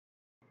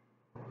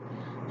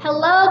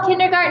Hello,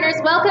 kindergartners.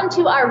 Welcome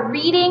to our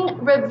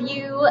reading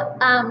review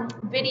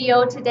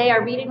video today,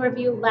 our reading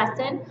review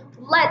lesson.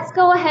 Let's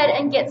go ahead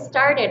and get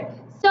started.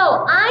 So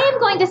I am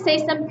going to say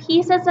some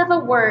pieces of a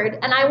word,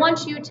 and I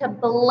want you to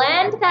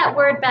blend that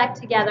word back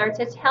together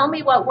to tell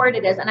me what word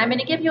it is. And I'm going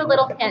to give you a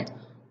little hint.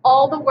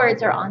 All the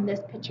words are on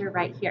this picture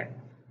right here.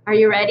 Are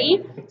you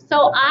ready?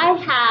 So I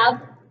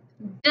have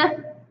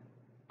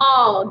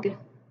dog.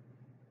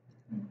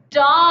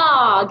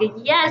 Dog.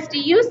 Yes, do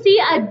you see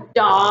a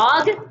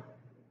dog?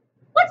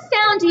 What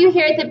sound do you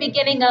hear at the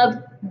beginning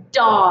of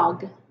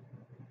dog?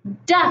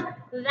 Duh.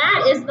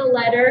 That is the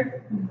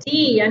letter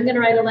D. I'm going to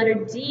write a letter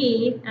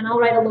D, and I'll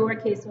write a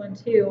lowercase one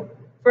too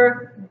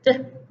for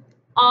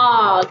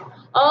dog.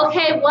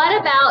 Okay, what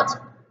about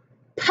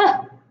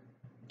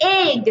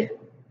pig?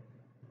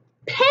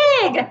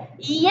 Pig.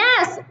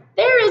 Yes,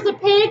 there is a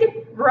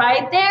pig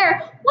right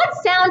there. What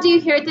sound do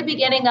you hear at the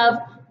beginning of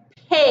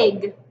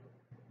pig?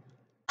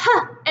 P.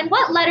 And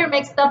what letter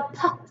makes the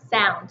P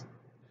sound?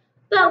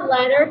 The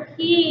letter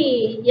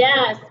P.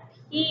 Yes,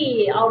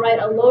 P. I'll write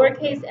a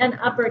lowercase and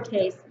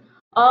uppercase.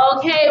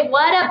 Okay,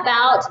 what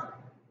about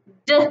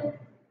duck?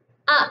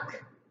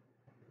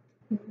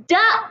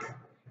 Duck.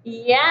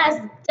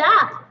 Yes,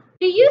 duck.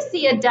 Do you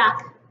see a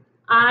duck?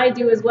 I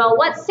do as well.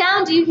 What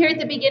sound do you hear at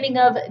the beginning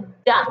of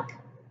duck?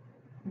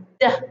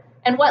 D.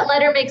 And what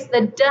letter makes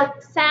the D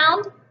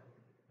sound?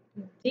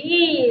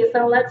 D.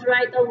 So let's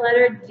write the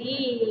letter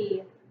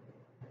D.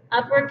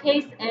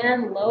 Uppercase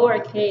and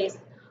lowercase.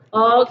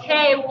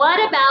 Okay,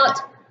 what about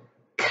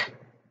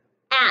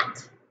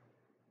cat?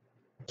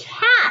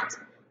 Cat.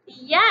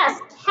 Yes,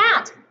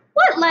 cat.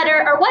 What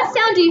letter or what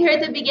sound do you hear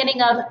at the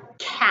beginning of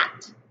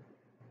cat?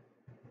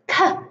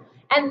 K.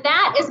 And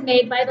that is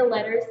made by the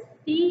letter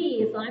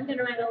C. So I'm going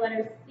to write a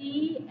letter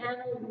C and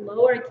a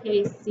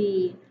lowercase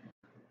c.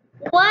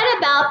 What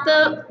about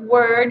the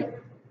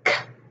word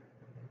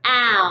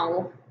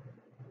cow?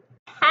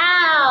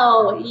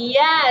 Cow.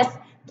 Yes,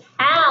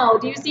 cow.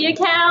 Do you see a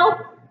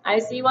cow? I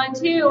see one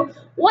too.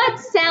 What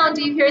sound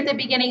do you hear at the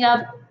beginning of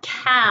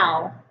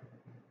cow?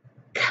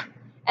 K.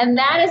 And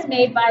that is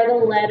made by the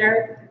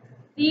letter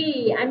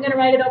C. I'm going to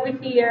write it over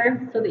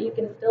here so that you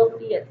can still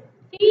see it.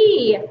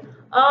 C.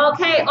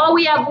 Okay. Oh,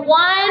 we have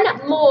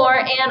one more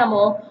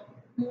animal.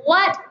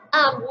 What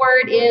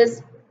word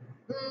is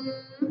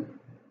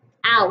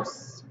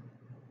mouse?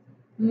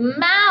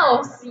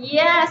 Mouse.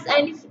 Yes.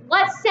 And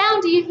what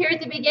sound do you hear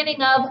at the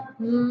beginning of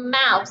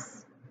mouse?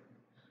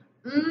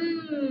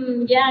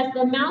 Yes,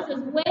 the mouse is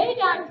way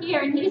down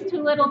here, and he's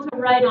too little to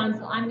write on,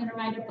 so I'm going to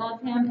write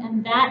above him,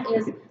 and that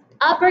is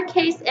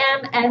uppercase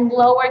M and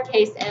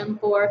lowercase m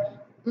for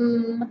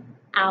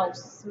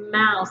mouse.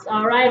 Mouse.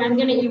 All right, I'm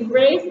going to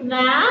erase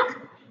that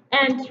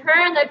and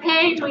turn the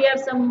page. We have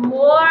some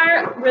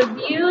more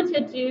review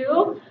to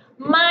do.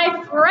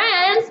 My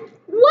friends,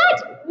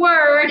 what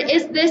word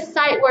is this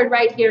sight word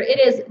right here? It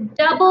is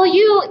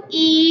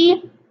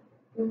W-E,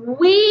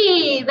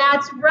 we.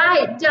 That's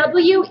right,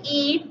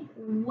 W-E,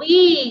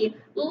 we.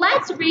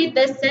 Let's read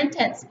this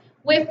sentence.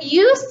 If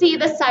you see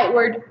the sight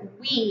word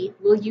we,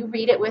 will you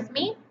read it with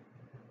me?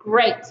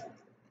 Great.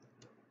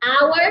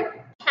 Our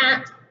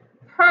cat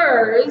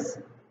purrs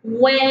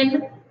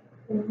when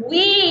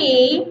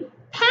we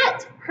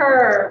pet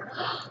her.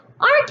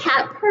 Our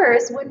cat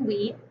purrs when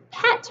we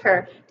pet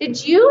her.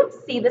 Did you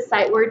see the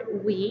sight word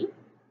we?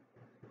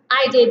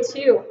 I did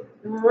too.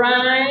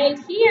 Right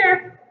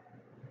here.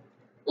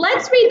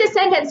 Let's read the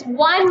sentence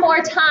one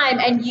more time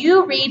and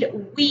you read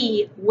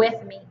we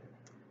with me.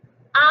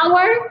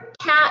 Our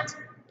cat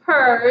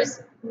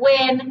purrs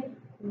when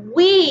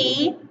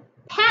we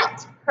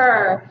pet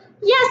her.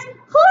 Yes,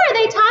 who are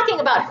they talking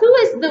about? Who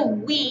is the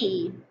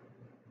we?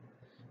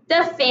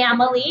 The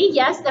family.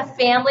 Yes, the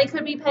family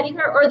could be petting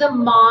her, or the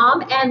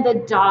mom and the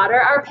daughter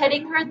are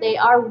petting her. They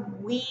are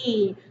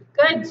we.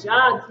 Good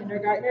job,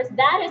 kindergartners.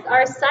 That is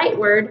our sight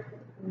word,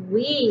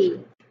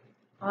 we.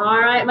 All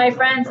right, my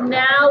friends,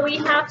 now we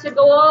have to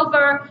go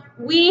over.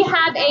 We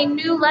have a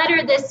new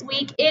letter this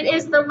week. It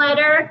is the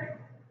letter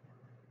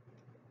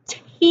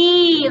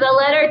T. The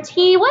letter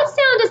T. What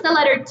sound does the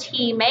letter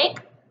T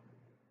make?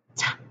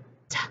 T,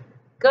 t.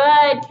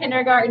 Good,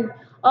 kindergarten.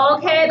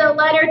 Okay, the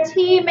letter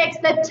T makes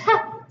the T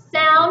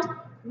sound.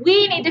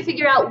 We need to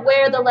figure out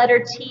where the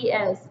letter T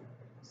is.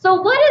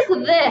 So what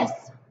is this?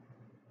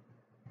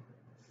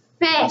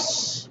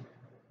 Fish.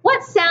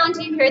 What sound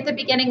do you hear at the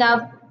beginning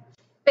of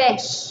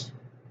fish?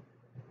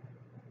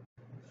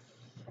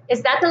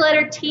 Is that the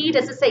letter T?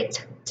 Does it say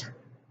t, t?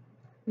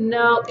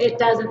 No, it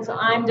doesn't, so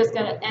I'm just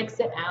going to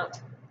exit out.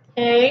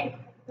 Okay.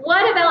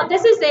 What about,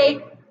 this is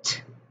a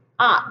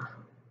top.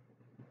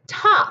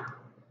 Top.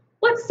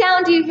 What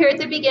sound do you hear at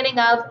the beginning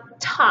of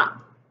top?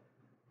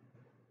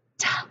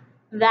 T.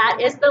 That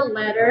is the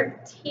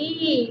letter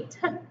T.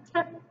 T,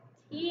 t,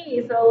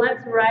 T. So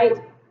let's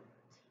write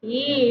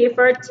T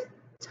for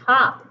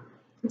top.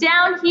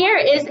 Down here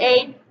is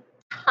a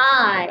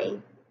tie.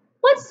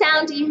 What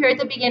sound do you hear at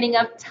the beginning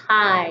of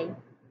tie?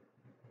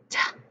 T.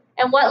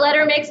 And what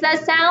letter makes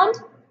that sound?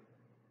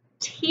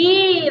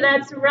 T,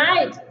 that's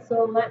right.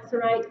 So let's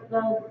write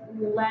the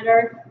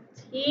letter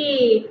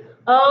T.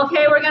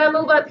 Okay, we're going to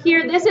move up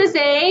here. This is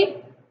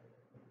a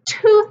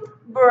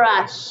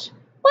toothbrush.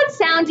 What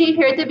sound do you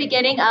hear at the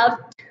beginning of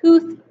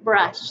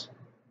toothbrush?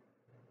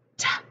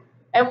 T.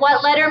 And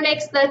what letter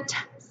makes the T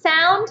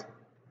sound?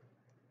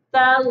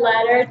 The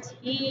letter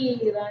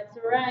T. That's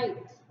right.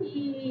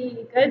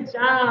 T. Good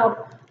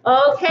job.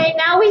 Okay,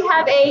 now we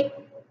have a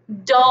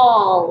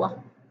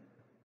doll.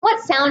 What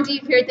sound do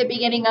you hear at the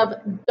beginning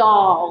of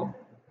doll?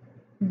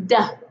 D.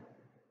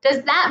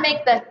 Does that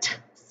make the T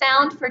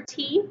sound for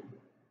T?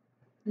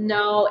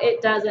 No,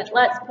 it doesn't.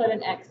 Let's put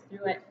an X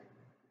through it.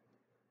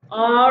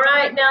 All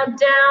right, now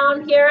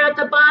down here at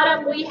the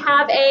bottom, we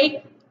have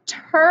a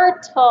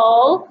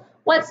turtle.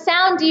 What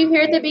sound do you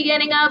hear at the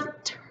beginning of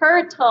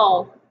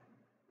turtle?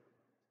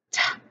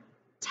 T,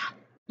 T.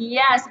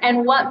 Yes,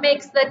 and what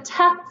makes the T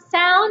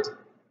sound?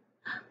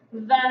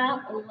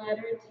 The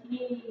letter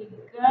T.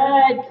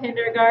 Good,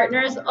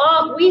 kindergartners.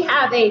 Oh, we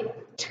have a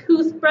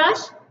toothbrush,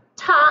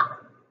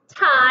 top,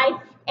 tie,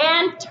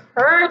 and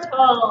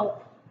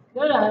turtle.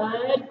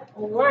 Good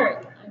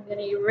work. I'm going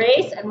to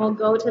erase and we'll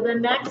go to the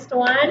next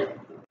one.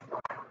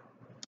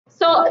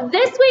 So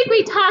this week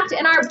we talked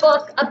in our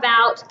book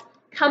about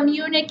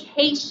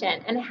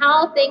communication and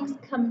how things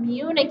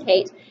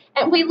communicate.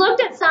 And we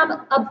looked at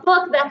a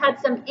book that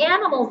had some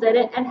animals in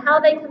it and how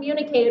they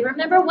communicated.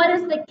 Remember, what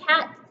does the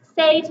cat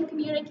say to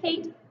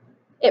communicate?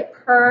 It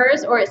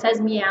purrs or it says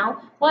meow.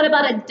 What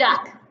about a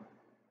duck?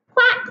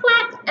 Quack,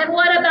 quack. And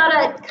what about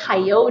a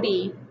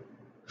coyote?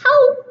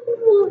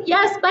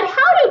 Yes, but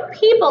how do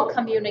people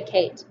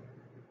communicate?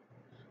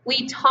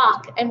 We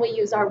talk and we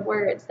use our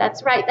words.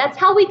 That's right. That's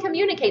how we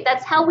communicate.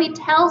 That's how we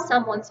tell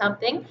someone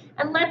something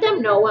and let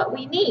them know what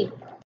we need.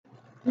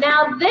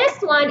 Now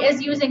this one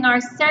is using our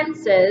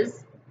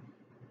senses,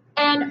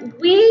 and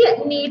we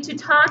need to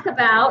talk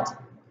about,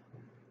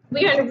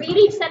 we're going to read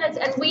each sentence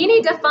and we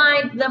need to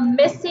find the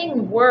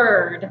missing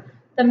word.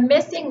 The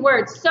missing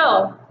word.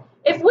 So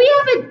if we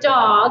have a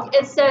dog,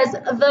 it says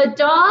the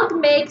dog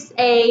makes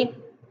a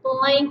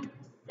blank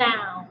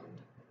sound.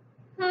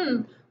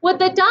 Would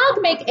the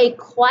dog make a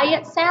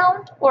quiet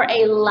sound or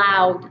a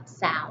loud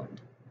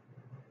sound?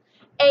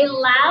 A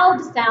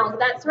loud sound,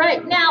 that's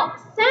right. Now,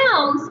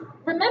 sounds,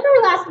 remember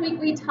last week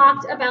we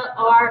talked about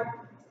our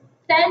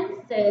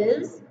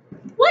senses.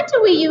 What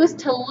do we use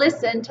to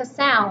listen to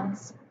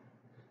sounds?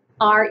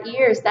 Our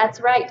ears,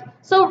 that's right.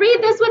 So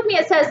read this with me.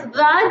 It says,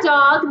 the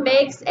dog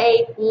makes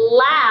a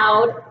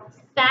loud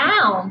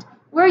sound.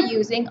 We're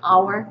using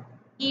our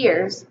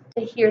ears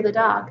to hear the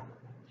dog.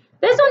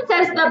 This one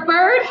says, the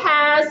bird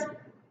has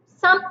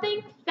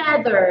something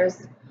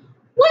feathers.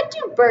 What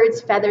do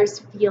birds' feathers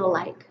feel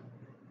like?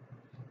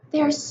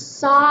 They're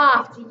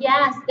soft.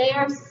 Yes, they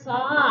are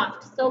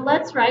soft. So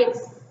let's write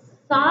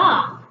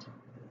soft.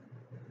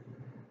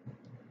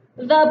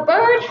 The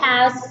bird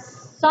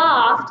has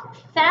soft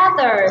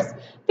feathers.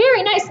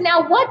 Very nice.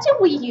 Now, what do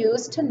we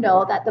use to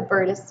know that the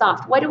bird is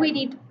soft? What do we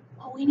need?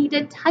 Oh, we need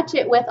to touch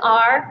it with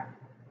our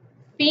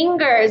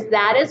fingers.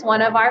 That is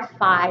one of our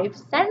 5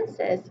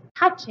 senses,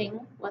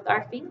 touching with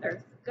our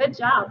fingers. Good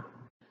job.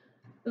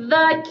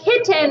 The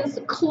kitten's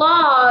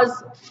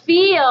claws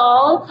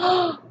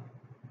feel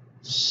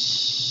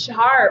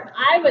sharp.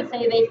 I would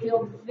say they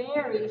feel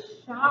very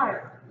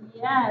sharp.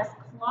 Yes,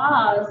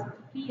 claws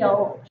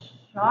feel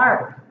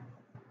sharp.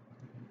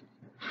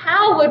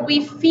 How would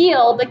we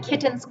feel the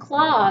kitten's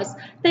claws?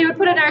 They would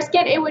put it in our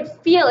skin. It would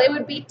feel, it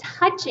would be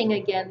touching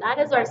again. That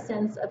is our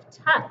sense of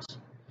touch.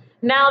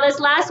 Now this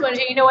last one,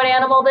 do you know what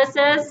animal this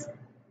is?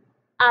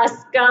 A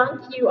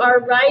skunk. You are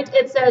right.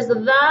 It says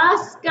the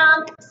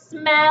skunk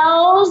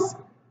smells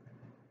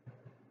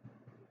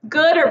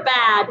good or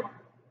bad?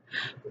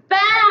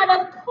 Bad.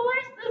 Of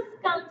course the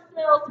skunk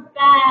smells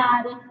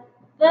bad.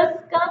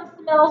 The skunk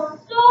smells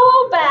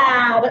so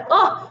bad.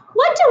 Oh,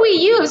 what do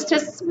we use to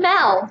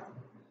smell?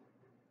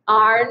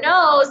 Our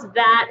nose.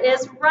 That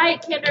is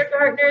right,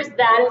 kindergartners.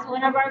 That is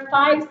one of our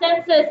 5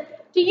 senses.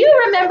 Do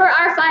you remember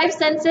our 5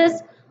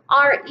 senses?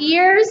 Our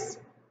ears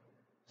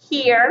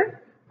hear,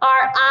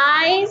 our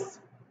eyes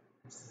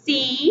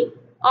see,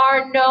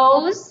 our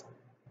nose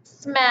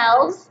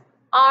smells,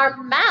 our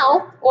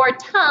mouth or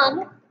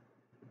tongue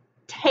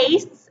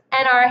tastes,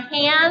 and our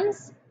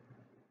hands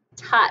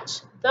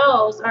touch.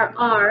 Those are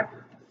our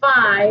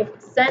 5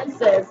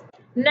 senses.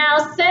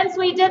 Now, since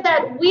we did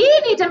that,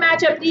 we need to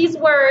match up these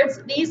words,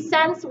 these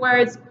sense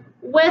words,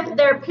 with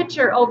their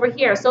picture over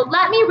here. So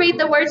let me read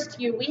the words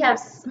to you. We have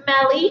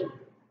smelly,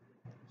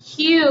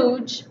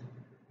 huge,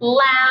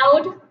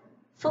 loud,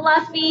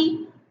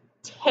 fluffy,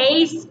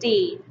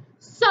 tasty.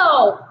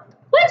 So,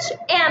 which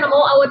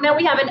animal, oh, now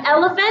we have an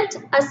elephant,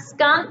 a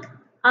skunk,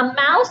 a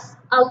mouse,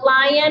 a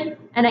lion,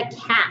 and a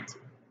cat.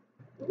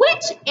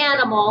 Which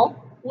animal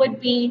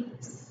would be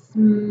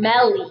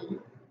smelly?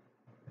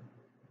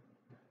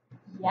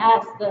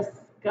 Yes, the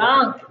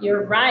skunk,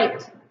 you're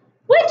right.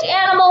 Which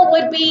animal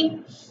would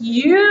be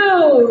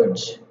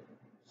huge?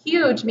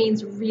 Huge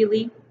means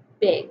really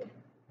big.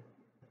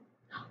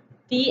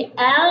 The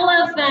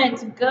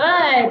elephant,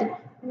 good.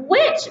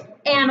 Which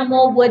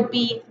animal would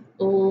be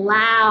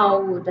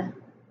loud?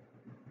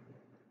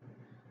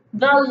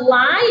 The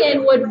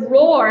lion would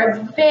roar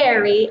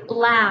very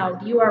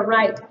loud. You are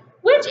right.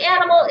 Which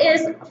animal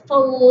is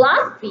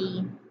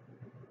fluffy?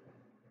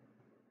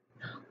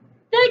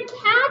 The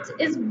cat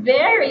is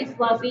very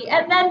fluffy.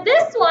 And then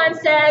this one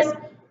says,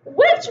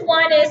 which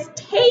one is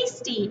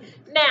tasty?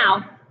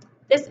 Now,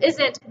 this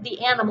isn't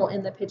the animal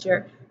in the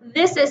picture.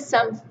 This is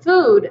some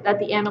food that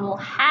the animal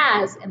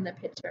has in the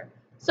picture.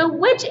 So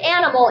which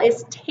animal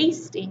is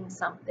tasting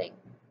something?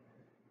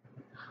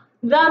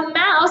 The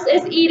mouse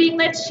is eating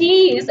the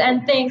cheese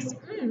and thinks,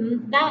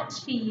 that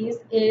cheese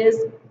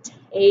is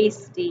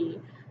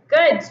tasty.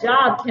 Good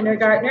job,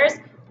 kindergartners.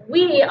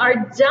 We are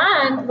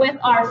done with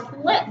our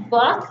flip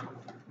book.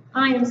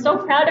 I am so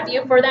proud of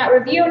you for that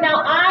review.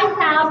 Now I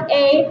have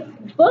a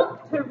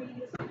book to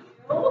read to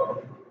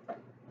you.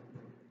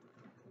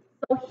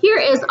 So here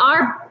is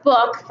our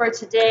book for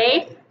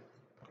today.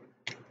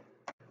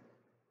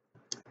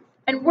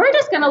 And we're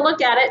just going to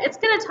look at it. It's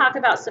going to talk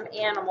about some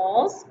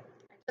animals.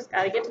 I just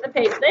got to get to the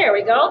page. There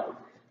we go.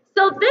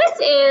 So this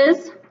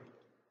is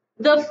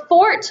the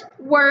Fort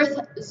Worth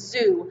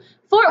Zoo.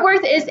 Fort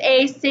Worth is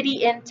a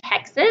city in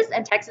Texas,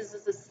 and Texas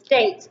is a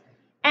state.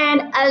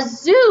 And a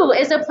zoo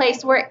is a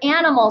place where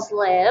animals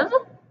live,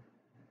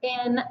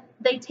 and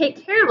they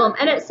take care of them.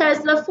 And it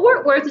says the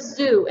Fort Worth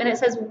Zoo, and it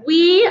says,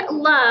 we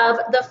love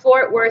the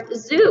Fort Worth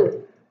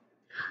Zoo.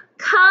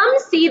 Come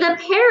see the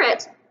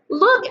parrot.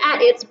 Look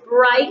at its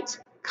bright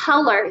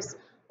colors.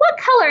 What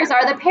colors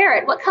are the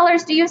parrot? What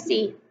colors do you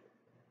see?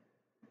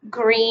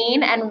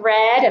 Green and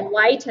red and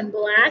white and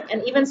black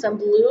and even some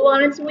blue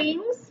on its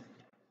wings.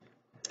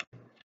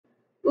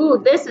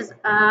 Ooh, this is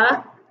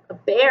a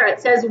bear.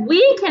 It says,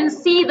 we can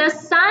see the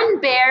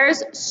sun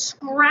bears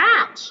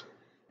scratch.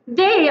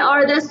 They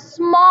are the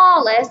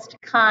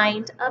smallest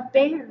kind of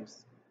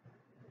bears.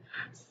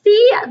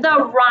 See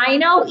the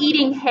rhino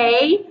eating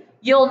hay?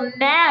 You'll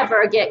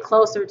never get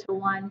closer to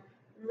one.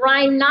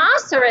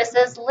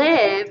 Rhinoceroses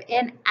live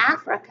in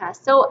Africa.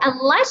 So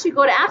unless you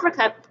go to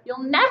Africa,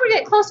 you'll never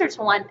get closer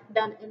to one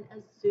than in a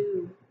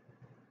zoo.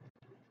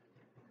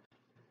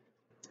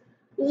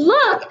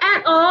 Look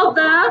at all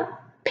the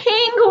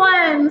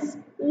penguins.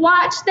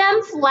 Watch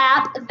them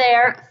flap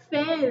their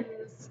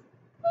fins.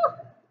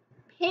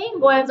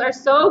 Penguins are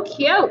so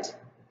cute.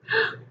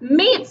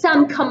 Meet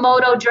some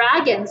Komodo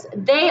dragons.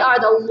 They are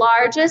the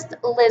largest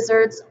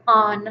lizards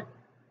on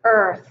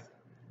Earth.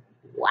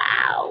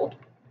 Wow.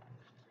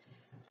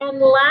 And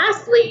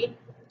lastly,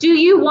 do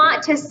you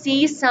want to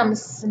see some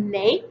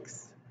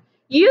snakes?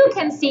 You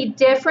can see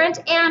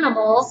different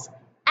animals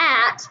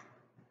at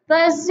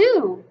the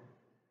zoo.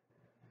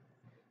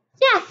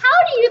 Yeah,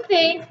 how do you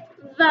think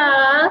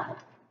the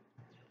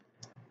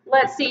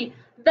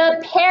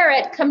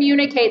parrot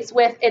communicates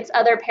with its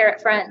other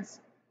parrot friends?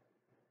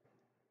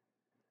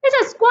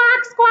 It's a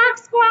squawk, squawk,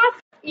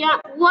 squawk. Yeah,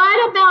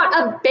 what about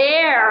a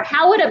bear?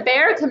 How would a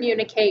bear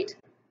communicate?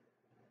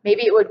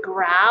 Maybe it would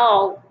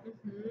growl.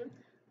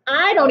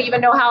 I don't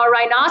even know how a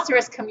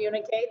rhinoceros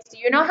communicates. Do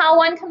you know how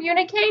one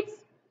communicates?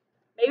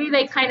 Maybe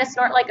they kind of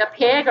snort like a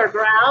pig or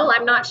growl.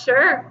 I'm not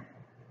sure.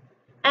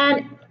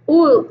 And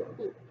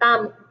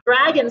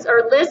dragons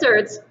or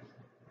lizards,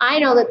 I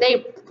know that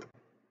they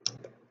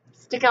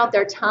stick out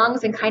their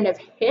tongues and kind of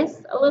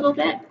hiss a little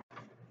bit.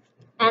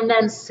 And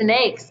then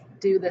snakes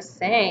do the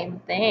same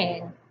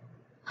thing.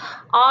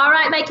 All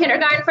right, my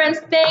kindergarten friends,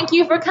 thank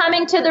you for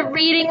coming to the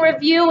reading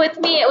review with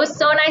me. It was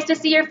so nice to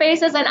see your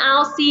faces, and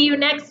I'll see you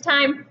next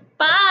time.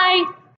 Bye.